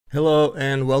Hello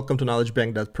and welcome to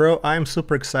knowledgebank.pro. I'm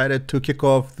super excited to kick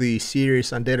off the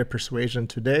series on data persuasion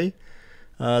today.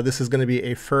 This is going to be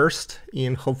a first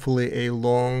in hopefully a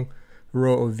long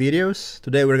row of videos.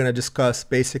 Today we're going to discuss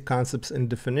basic concepts and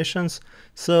definitions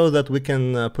so that we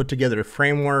can put together a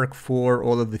framework for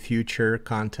all of the future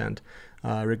content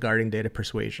regarding data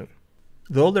persuasion.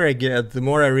 The older I get, the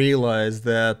more I realize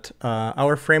that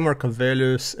our framework of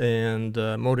values and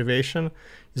motivation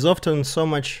is often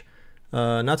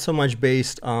not so much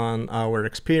based on our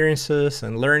experiences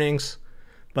and learnings,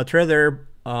 but rather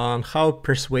on how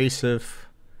persuasive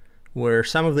were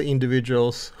some of the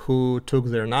individuals who took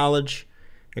their knowledge,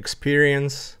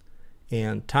 experience,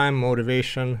 and time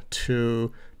motivation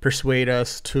to persuade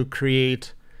us, to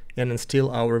create and instill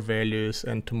our values,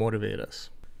 and to motivate us.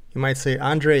 You might say,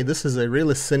 Andre, this is a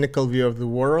really cynical view of the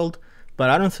world, but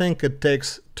I don't think it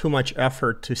takes too much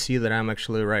effort to see that I'm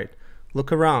actually right.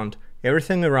 Look around.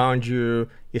 Everything around you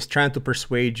is trying to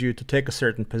persuade you to take a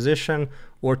certain position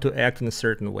or to act in a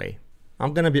certain way.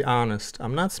 I'm going to be honest,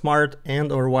 I'm not smart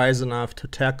and or wise enough to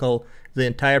tackle the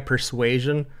entire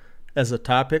persuasion as a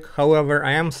topic. However,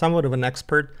 I am somewhat of an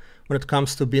expert when it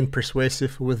comes to being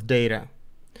persuasive with data.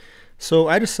 So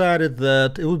I decided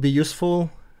that it would be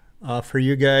useful for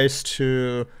you guys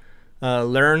to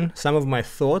learn some of my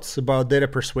thoughts about data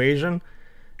persuasion,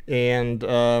 and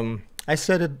I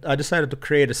decided to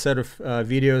create a set of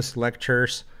videos,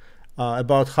 lectures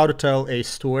about how to tell a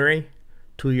story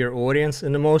to your audience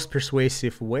in the most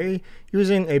persuasive way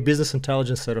using a business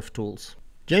intelligence set of tools.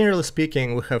 Generally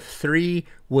speaking, we have three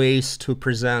ways to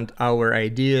present our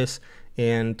ideas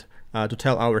and to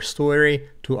tell our story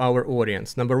to our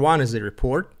audience. Number one is a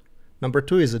report, number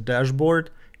two is a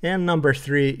dashboard, and number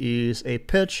three is a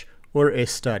pitch or a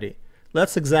study.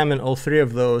 Let's examine all three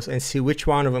of those and see which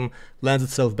one of them lends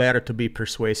itself better to be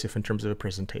persuasive in terms of a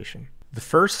presentation. The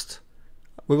first,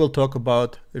 we will talk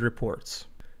about reports.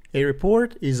 A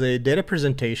report is a data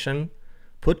presentation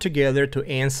put together to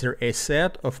answer a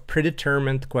set of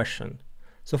predetermined questions.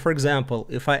 So for example,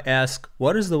 if I ask,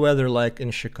 what is the weather like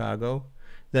in Chicago?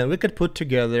 Then we could put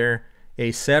together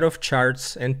a set of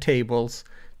charts and tables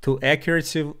to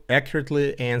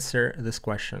accurately answer this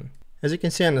question. As you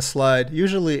can see on the slide,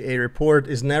 usually a report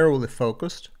is narrowly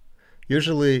focused.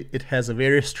 Usually it has a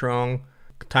very strong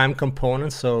time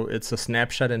component, so it's a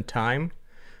snapshot in time.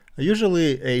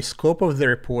 Usually a scope of the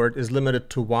report is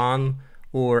limited to one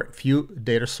or few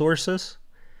data sources.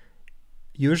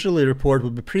 Usually a report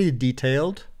would be pretty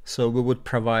detailed, so we would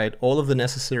provide all of the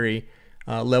necessary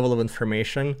level of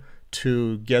information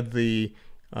to get the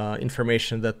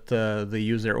information that the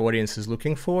user audience is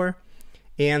looking for.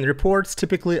 And reports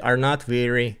typically are not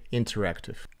very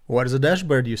interactive. What is a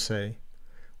dashboard, you say?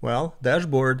 Well,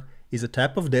 dashboard is a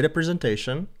type of data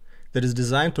presentation that is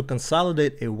designed to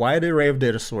consolidate a wide array of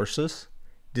data sources,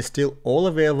 distill all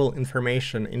available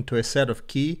information into a set of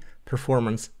key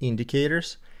performance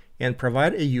indicators, and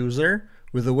provide a user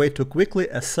with a way to quickly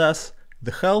assess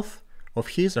the health of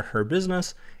his or her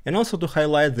business, and also to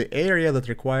highlight the area that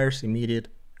requires immediate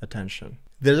attention.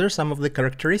 These are some of the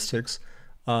characteristics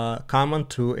common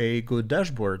to a good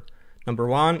dashboard. Number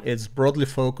one, it's broadly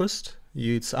focused.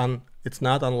 It's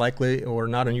not unlikely or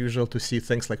not unusual to see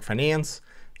things like finance,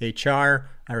 HR,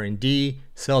 R&D,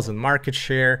 sales and market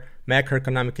share,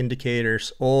 macroeconomic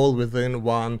indicators, all within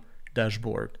one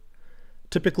dashboard.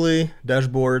 Typically,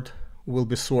 dashboard will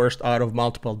be sourced out of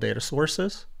multiple data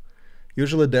sources.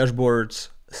 Usually dashboards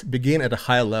begin at a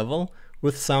high level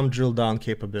with some drill down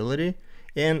capability,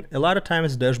 and a lot of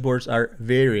times dashboards are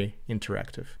very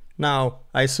interactive. Now,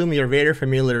 I assume you're very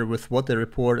familiar with what a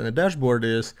report and a dashboard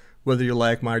is, whether you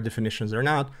like my definitions or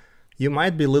not. You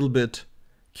might be a little bit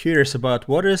curious about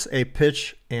what is a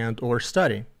pitch and or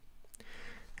study.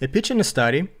 A pitch and a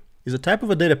study is a type of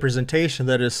a data presentation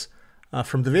that is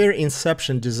from the very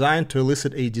inception designed to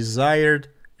elicit a desired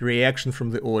reaction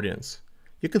from the audience.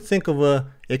 You could think of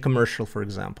a commercial, for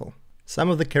example. Some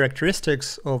of the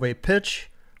characteristics of a pitch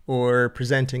or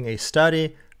presenting a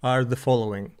study are the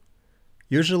following.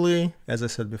 Usually, as I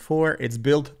said before, it's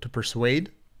built to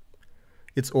persuade,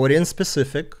 it's audience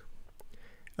specific,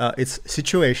 it's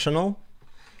situational,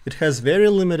 it has very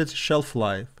limited shelf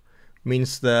life,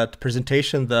 means that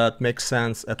presentation that makes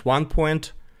sense at one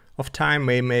point of time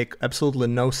may make absolutely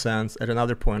no sense at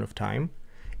another point of time,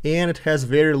 and it has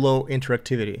very low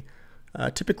interactivity.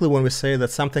 Typically when we say that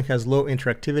something has low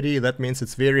interactivity, that means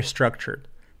it's very structured.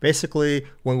 Basically,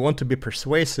 when we want to be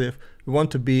persuasive, we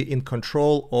want to be in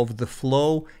control of the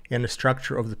flow and the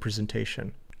structure of the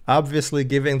presentation. Obviously,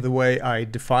 given the way I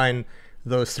define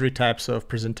those three types of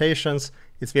presentations,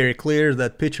 it's very clear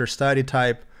that pitch or study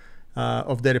type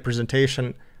of data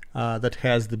presentation that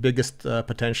has the biggest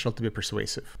potential to be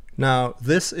persuasive. Now,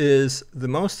 this is the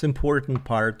most important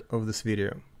part of this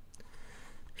video.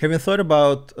 Having thought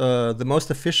about the most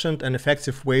efficient and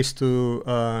effective ways to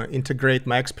integrate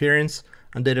my experience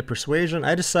on data persuasion,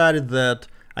 I decided that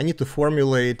I need to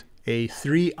formulate a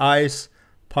 3 I's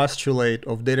postulate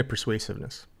of data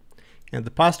persuasiveness. And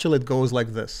the postulate goes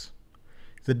like this.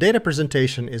 The data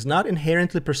presentation is not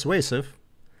inherently persuasive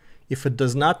if it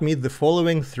does not meet the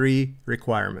following 3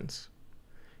 requirements.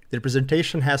 The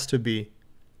presentation has to be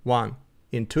 1.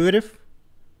 Intuitive,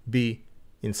 B.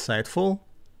 Insightful,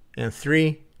 and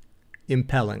 3.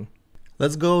 Impelling.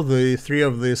 Let's go the 3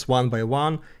 of these one by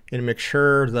one and make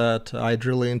sure that I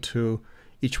drill into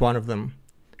each one of them.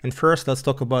 And first, let's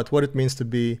talk about what it means to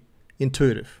be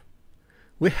intuitive.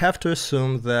 We have to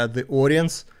assume that the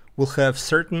audience will have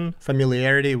certain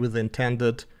familiarity with the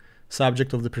intended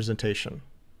subject of the presentation.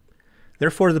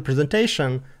 Therefore, the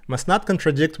presentation must not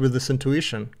contradict with this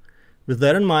intuition. With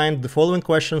that in mind, the following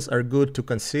questions are good to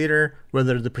consider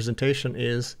whether the presentation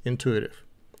is intuitive.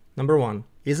 Number 1,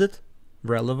 is it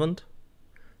relevant?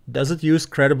 Does it use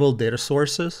credible data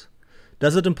sources?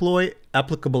 Does it employ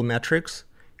applicable metrics?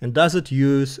 And does it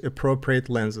use appropriate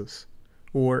lenses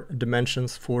or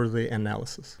dimensions for the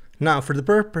analysis? Now, for the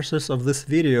purposes of this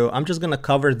video, I'm just going to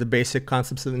cover the basic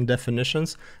concepts and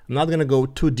definitions. I'm not going to go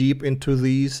too deep into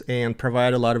these and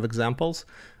provide a lot of examples.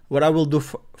 What I will do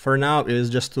for now is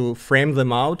just to frame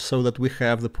them out so that we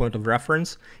have the point of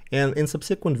reference. And in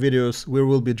subsequent videos, we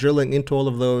will be drilling into all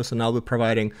of those, and I'll be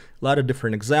providing a lot of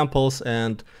different examples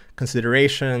and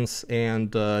considerations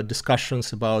and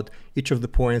discussions about each of the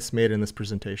points made in this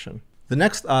presentation. The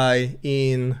next I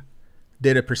in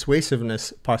data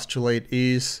persuasiveness postulate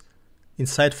is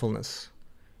insightfulness.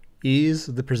 Is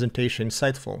the presentation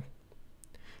insightful?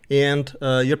 And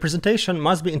your presentation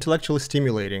must be intellectually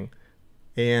stimulating.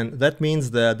 And that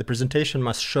means that the presentation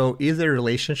must show either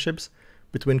relationships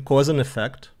between cause and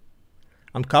effect,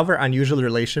 uncover unusual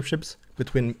relationships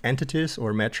between entities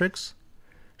or metrics,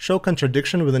 show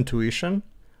contradiction with intuition,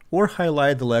 or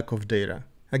highlight the lack of data.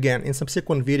 Again, in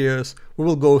subsequent videos, we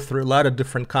will go through a lot of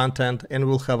different content and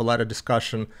we'll have a lot of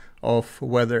discussion of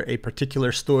whether a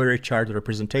particular story, chart, or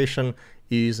presentation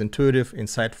is intuitive,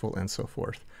 insightful, and so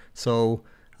forth. So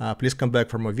please come back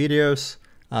for more videos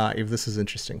if this is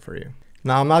interesting for you.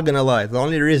 Now, I'm not gonna lie, the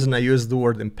only reason I used the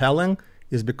word impelling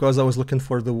is because I was looking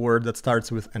for the word that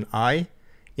starts with an I.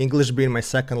 English being my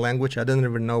second language, I didn't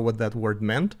even know what that word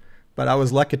meant, but I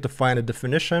was lucky to find a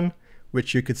definition,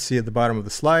 which you could see at the bottom of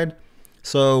the slide.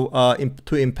 So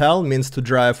to impel means to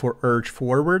drive or urge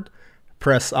forward,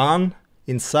 press on,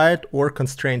 incite, or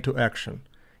constrain to action.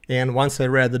 And once I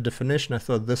read the definition, I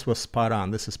thought this was spot on,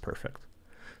 this is perfect.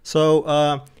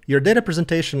 So your data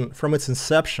presentation from its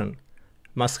inception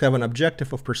must have an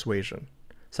objective of persuasion.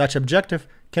 Such objective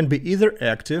can be either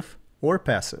active or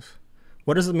passive.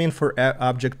 What does it mean for an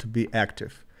object to be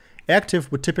active? Active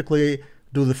would typically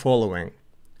do the following.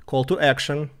 Call to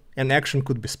action, and action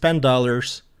could be spend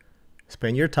dollars,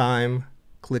 spend your time,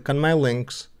 click on my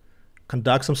links,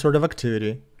 conduct some sort of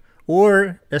activity,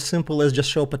 or as simple as just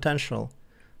show potential.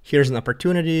 Here's an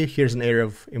opportunity, here's an area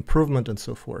of improvement, and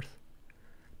so forth.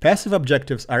 Passive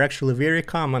objectives are actually very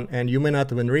common, and you may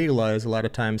not even realize a lot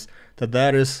of times that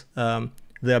that is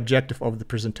the objective of the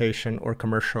presentation or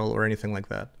commercial or anything like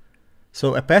that.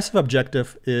 So a passive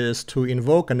objective is to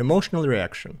invoke an emotional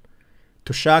reaction,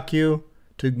 to shock you,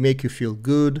 to make you feel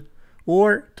good,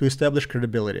 or to establish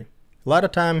credibility. A lot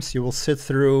of times you will sit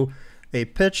through a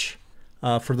pitch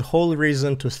for the whole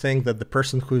reason to think that the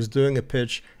person who is doing a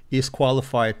pitch is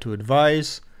qualified to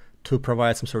advise, to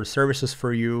provide some sort of services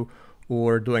for you,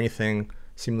 or do anything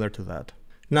similar to that.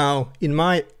 Now, in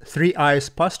my 3 I's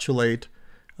postulate,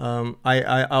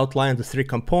 I outlined the 3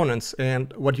 components,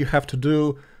 and what you have to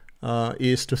do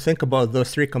is to think about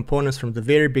those 3 components from the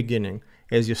very beginning.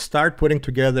 As you start putting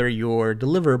together your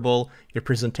deliverable, your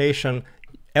presentation,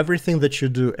 everything that you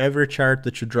do, every chart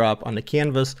that you drop on the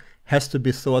canvas has to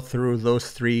be thought through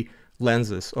those 3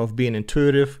 lenses of being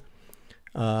intuitive,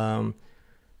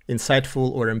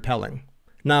 insightful, or impelling.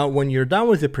 Now, when you're done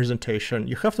with the presentation,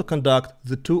 you have to conduct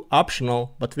the 2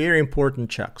 optional but very important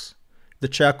checks, the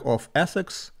check of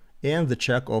ethics and the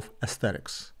check of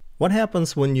aesthetics. What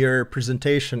happens when your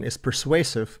presentation is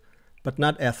persuasive but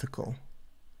not ethical?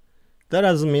 That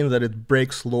doesn't mean that it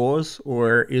breaks laws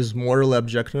or is morally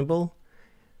objectionable.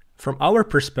 From our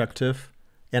perspective,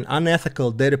 an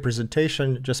unethical data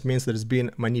presentation just means that it's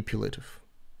being manipulative.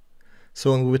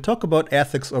 So when we talk about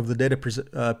ethics of the data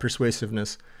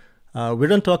persuasiveness, we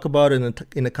don't talk about it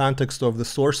in the context of the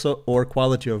source or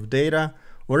quality of data,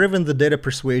 or even the data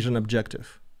persuasion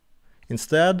objective.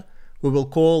 Instead, we will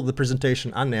call the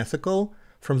presentation unethical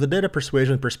from the data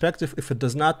persuasion perspective if it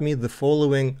does not meet the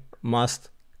following must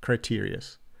criteria.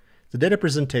 The data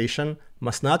presentation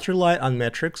must not rely on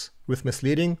metrics with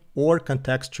misleading or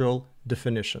contextual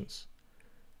definitions.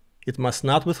 It must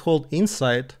not withhold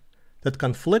insight that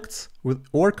conflicts with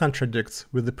or contradicts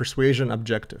with the persuasion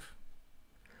objective.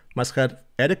 Must have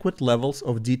adequate levels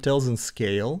of details and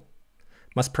scale.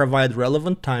 Must provide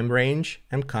relevant time range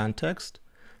and context.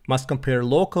 Must compare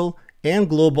local and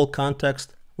global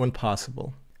context when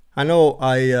possible. I know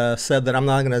I said that I'm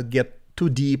not going to get too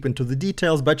deep into the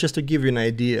details, but just to give you an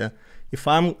idea, if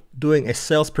I'm doing a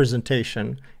sales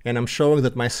presentation and I'm showing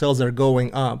that my sales are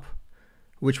going up,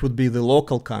 which would be the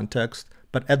local context,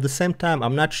 but at the same time,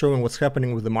 I'm not showing what's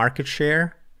happening with the market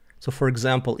share. So for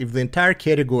example, if the entire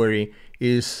category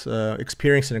is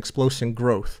experiencing explosive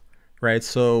growth, right?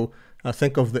 So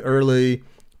think of the early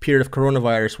period of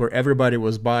coronavirus where everybody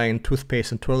was buying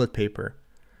toothpaste and toilet paper.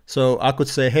 So I could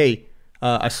say, hey,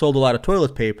 I sold a lot of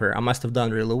toilet paper. I must have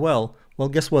done really well. Well,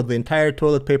 guess what? The entire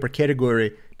toilet paper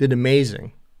category did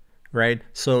amazing, right?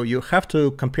 So you have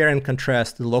to compare and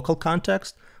contrast the local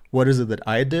context, what is it that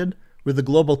I did, with the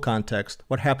global context,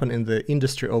 what happened in the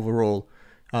industry overall,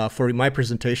 for my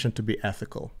presentation to be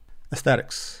ethical.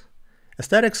 Aesthetics.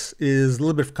 Aesthetics is a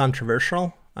little bit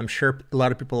controversial. I'm sure a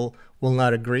lot of people will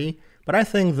not agree, but I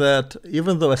think that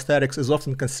even though aesthetics is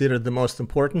often considered the most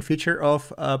important feature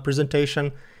of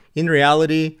presentation, in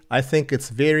reality, I think it's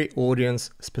very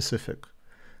audience specific.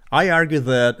 I argue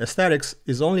that aesthetics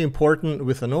is only important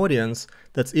with an audience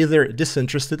that's either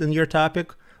disinterested in your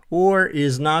topic or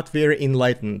is not very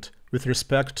enlightened with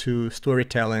respect to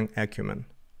storytelling acumen.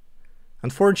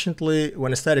 Unfortunately,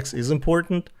 when aesthetics is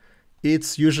important,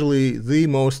 it's usually the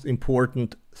most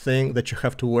important thing that you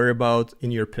have to worry about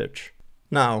in your pitch.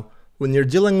 Now, when you're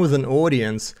dealing with an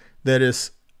audience that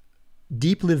is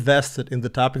deeply vested in the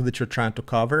topic that you're trying to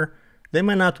cover, they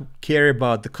might not care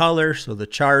about the colors or the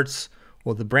charts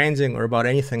or the branding or about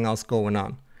anything else going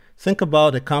on. Think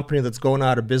about a company that's going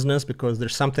out of business because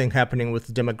there's something happening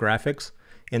with demographics,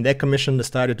 and they commissioned the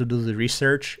study to do the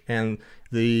research, and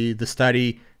the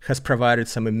study has provided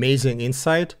some amazing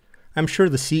insight. I'm sure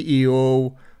the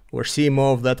CEO or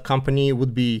CMO of that company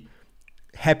would be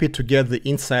happy to get the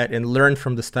insight and learn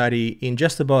from the study in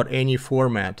just about any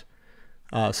format.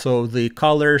 So the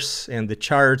colors and the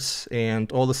charts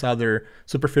and all this other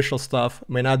superficial stuff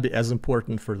may not be as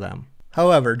important for them.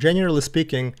 However, generally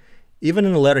speaking, even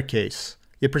in a letter case,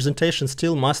 your presentation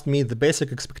still must meet the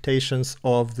basic expectations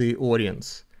of the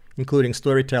audience, including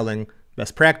storytelling,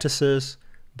 best practices,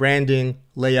 branding,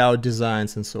 layout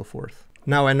designs, and so forth.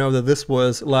 Now I know that this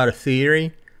was a lot of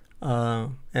theory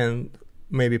and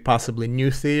maybe possibly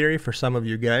new theory for some of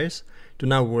you guys. Do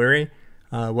not worry.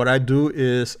 What I do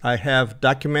is I have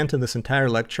documented this entire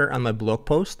lecture on my blog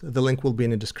post. The link will be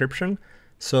in the description.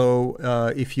 So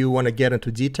if you want to get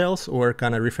into details or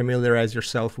kind of refamiliarize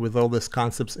yourself with all these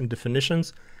concepts and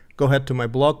definitions, go ahead to my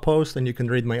blog post and you can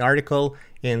read my article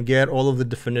and get all of the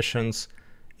definitions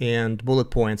and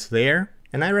bullet points there.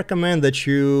 And I recommend that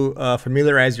you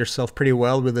familiarize yourself pretty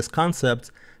well with this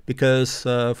concept because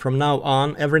from now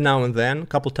on, every now and then, a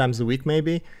couple times a week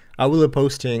maybe, I will be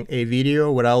posting a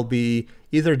video where I'll be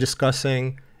either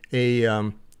discussing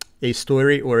a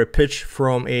story or a pitch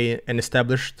from an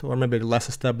established or maybe less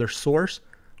established source.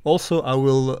 Also, I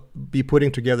will be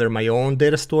putting together my own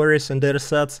data stories and data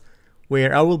sets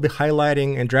where I will be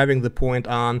highlighting and driving the point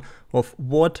on of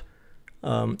what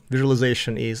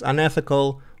visualization is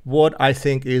unethical, what I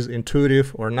think is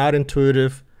intuitive or not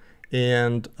intuitive,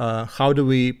 and how do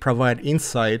we provide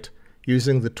insight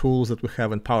using the tools that we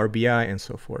have in Power BI and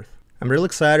so forth. I'm really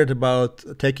excited about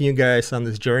taking you guys on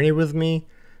this journey with me.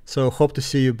 So hope to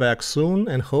see you back soon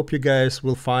and hope you guys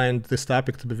will find this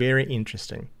topic to be very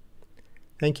interesting.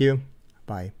 Thank you.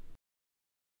 Bye.